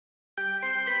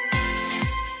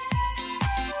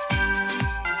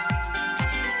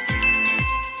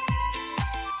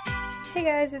Hey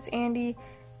guys, it's Andy,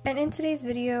 and in today's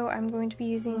video I'm going to be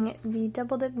using the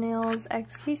Double Dip Nails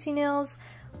x KCnails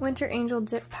Winter Angel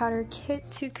Dip Powder Kit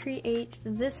to create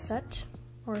this set,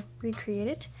 or recreate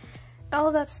it. All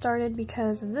of that started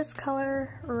because of this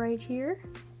color right here,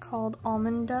 called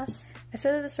Almond Dust. I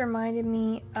said that this reminded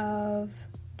me of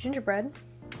gingerbread,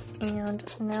 and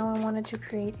now I wanted to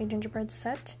create a gingerbread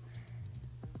set.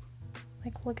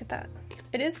 Like, look at that.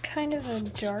 It is kind of a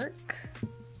dark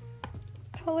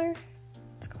color.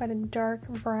 It's quite a dark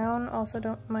brown. Also,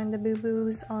 don't mind the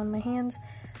boo-boos on my hands.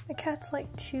 My cats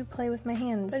like to play with my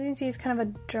hands. As you can see, it's kind of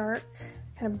a dark,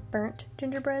 kind of burnt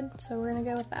gingerbread, so we're gonna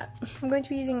go with that. I'm going to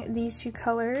be using these two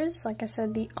colors, like I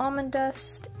said, the Almond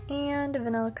Dust and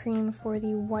Vanilla Cream for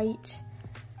the white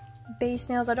base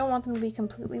nails. I don't want them to be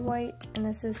completely white, and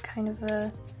this is kind of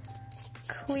a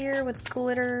clear with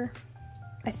glitter.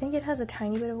 I think it has a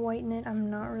tiny bit of white in it,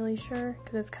 I'm not really sure,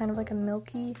 because it's kind of like a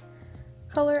milky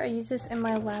color. I used this in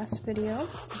my last video.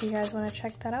 If you guys want to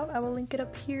check that out, I will link it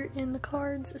up here in the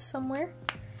cards somewhere.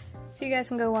 So you guys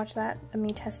can go watch that of me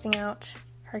testing out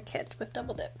her kit with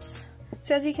double dips.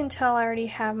 So as you can tell, I already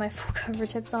have my full cover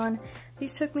tips on.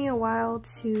 These took me a while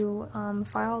to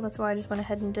file, that's why I just went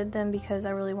ahead and did them, because I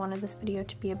really wanted this video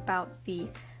to be about the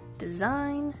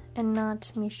design and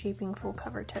not me shaping full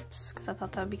cover tips, because I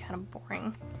thought that would be kind of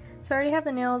boring. So I already have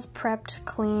the nails prepped,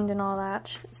 cleaned, and all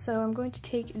that. So I'm going to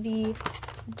take the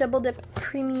Double Dip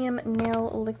Premium Nail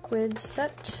Liquid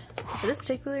set. So for this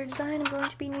particular design, I'm going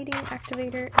to be needing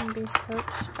activator and base coat.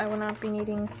 I will not be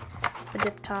needing the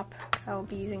dip top because I will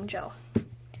be using gel. So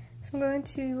I'm going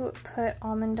to put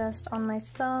almond dust on my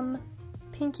thumb,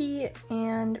 pinky,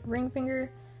 and ring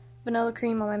finger, vanilla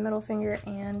cream on my middle finger,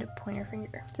 and pointer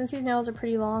finger. Since these nails are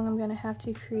pretty long, I'm going to have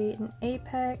to create an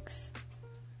apex.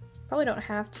 Probably don't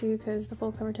have to because the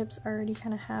full cover tips already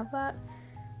kind of have that,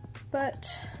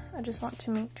 but I just want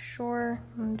to make sure.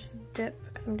 I'm gonna just dip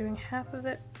because I'm doing half of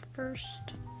it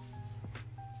first.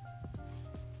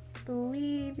 I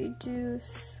believe you do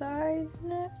sides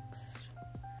next.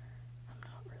 I'm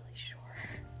not really sure.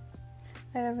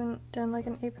 I haven't done like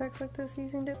an apex like this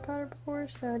using dip powder before,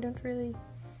 so I don't really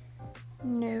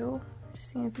know.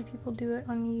 Just seen a few people do it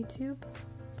on YouTube,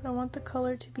 but I want the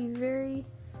color to be very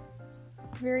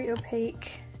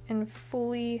opaque and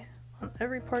fully on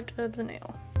every part of the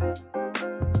nail.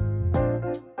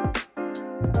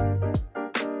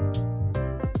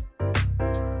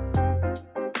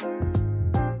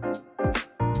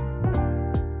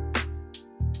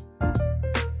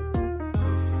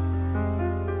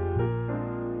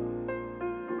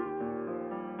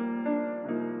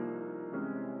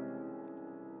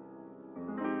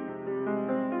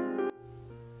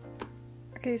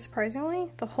 Okay, surprisingly,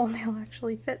 the whole nail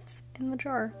actually fits in the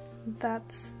jar.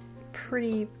 That's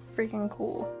pretty freaking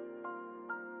cool.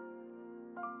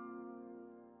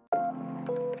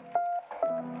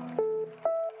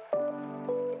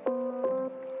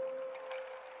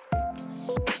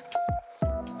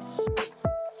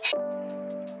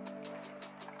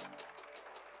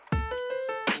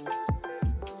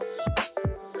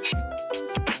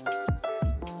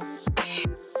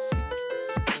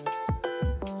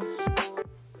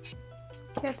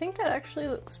 Okay, I think that actually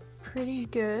looks pretty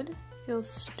good. Feels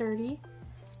sturdy.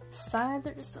 The sides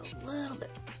are just a little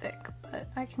bit thick, but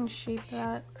I can shape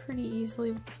that pretty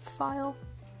easily with the file.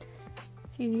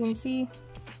 So as you can see,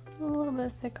 a little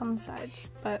bit thick on the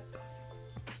sides, but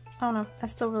I don't know, I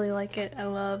still really like it. I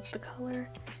love the color.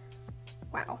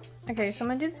 Wow. Okay, so I'm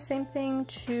gonna do the same thing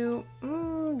to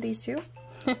these two,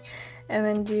 and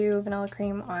then do vanilla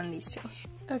cream on these two.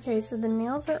 Okay, so the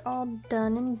nails are all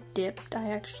done and dipped. I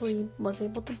actually was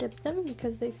able to dip them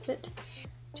because they fit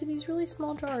to these really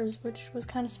small jars, which was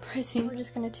kind of surprising. We're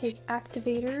just going to take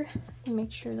activator and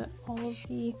make sure that all of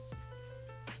the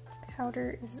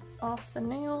powder is off the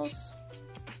nails.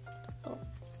 Little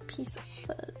piece of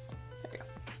fuzz. There we go.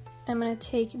 I'm going to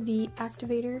take the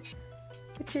activator,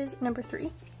 which is number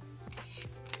 3.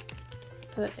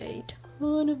 Put a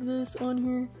ton of this on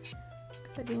here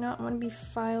because I do not want to be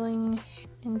filing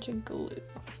into glue.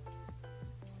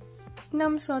 Now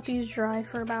I'm just going to let these dry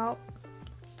for about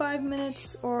 5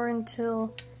 minutes or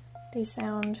until they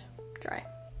sound dry.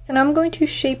 So now I'm going to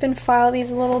shape and file these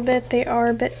a little bit. They are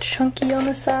a bit chunky on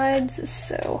the sides,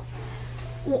 so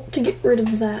I want to get rid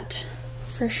of that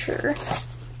for sure.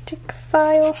 Take a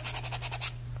file,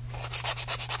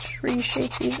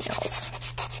 reshape these nails.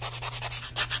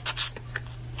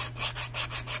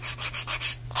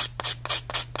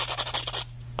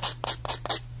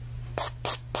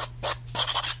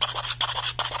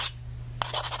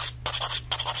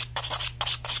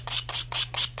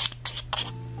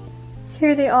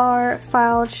 Here they are,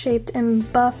 filed, shaped,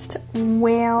 and buffed.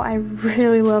 Wow, I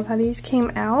really love how these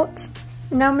came out.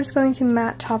 Now I'm just going to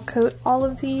matte top coat all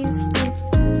of these.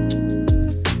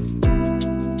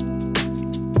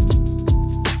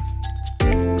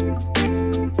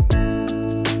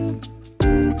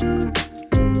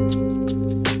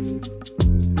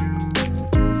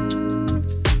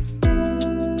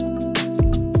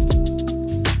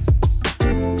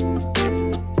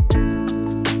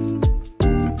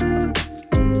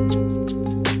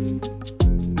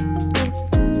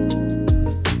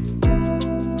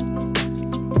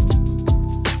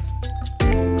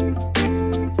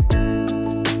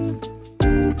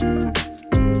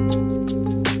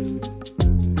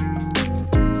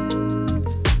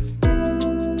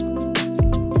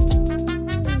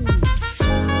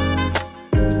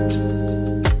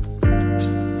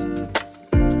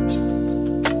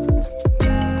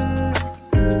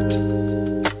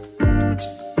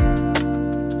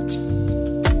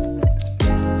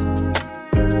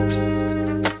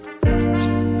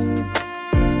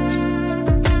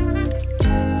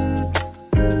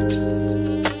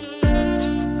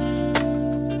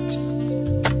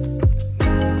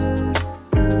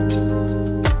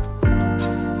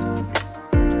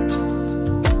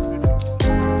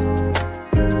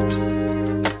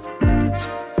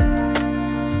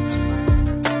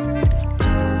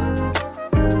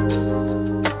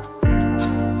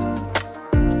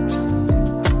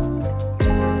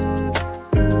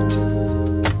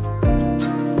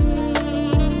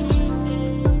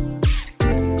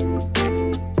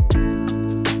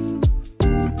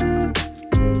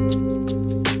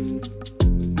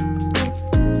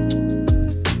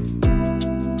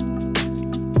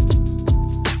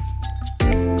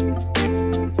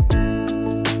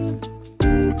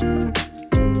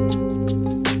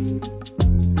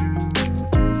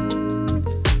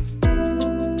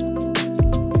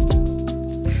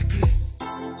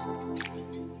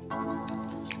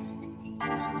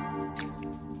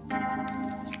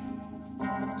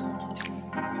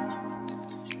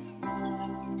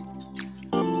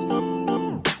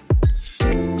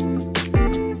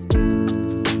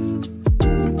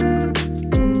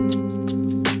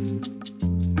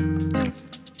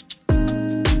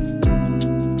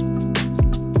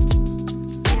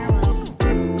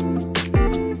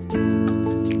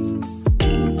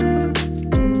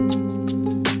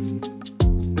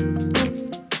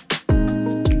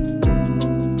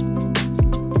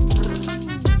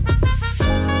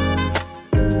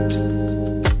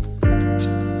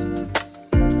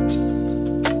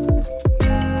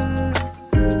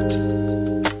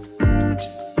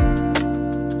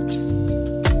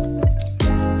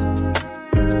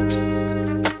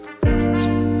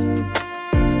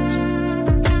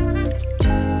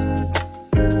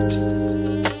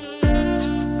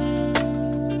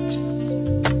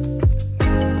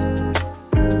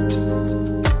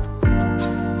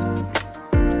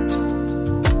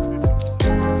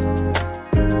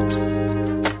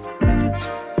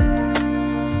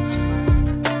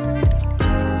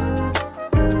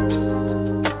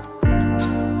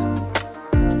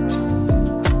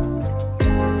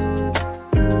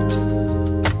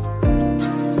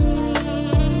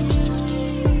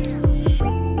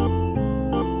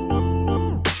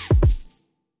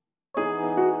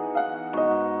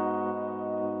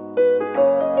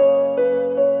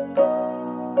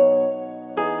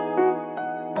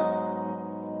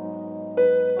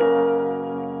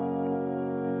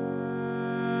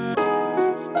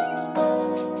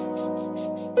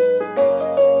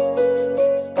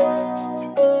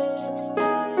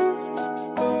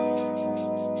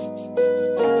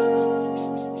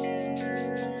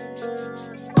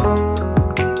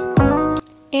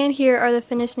 And here are the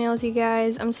finished nails, you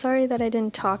guys. I'm sorry that I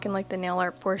didn't talk in like the nail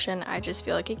art portion. I just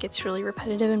feel like it gets really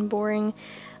repetitive and boring.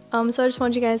 So I just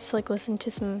wanted you guys to like listen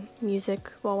to some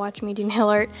music while watching me do nail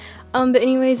art. But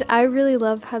anyways, I really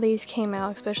love how these came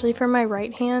out, especially for my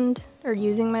right hand, or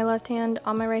using my left hand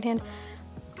on my right hand.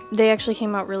 They actually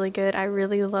came out really good. I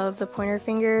really love the pointer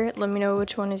finger. Let me know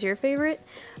which one is your favorite.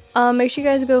 Make sure you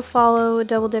guys go follow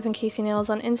Double Dip and KCnails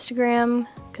on Instagram,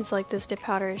 because like this dip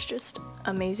powder is just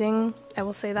amazing. I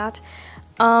will say that.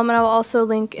 And I will also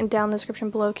link down in the description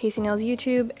below KCnails'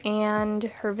 YouTube and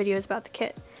her videos about the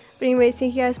kit. But anyways,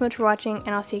 thank you guys so much for watching, and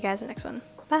I'll see you guys in the next one.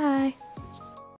 Bye!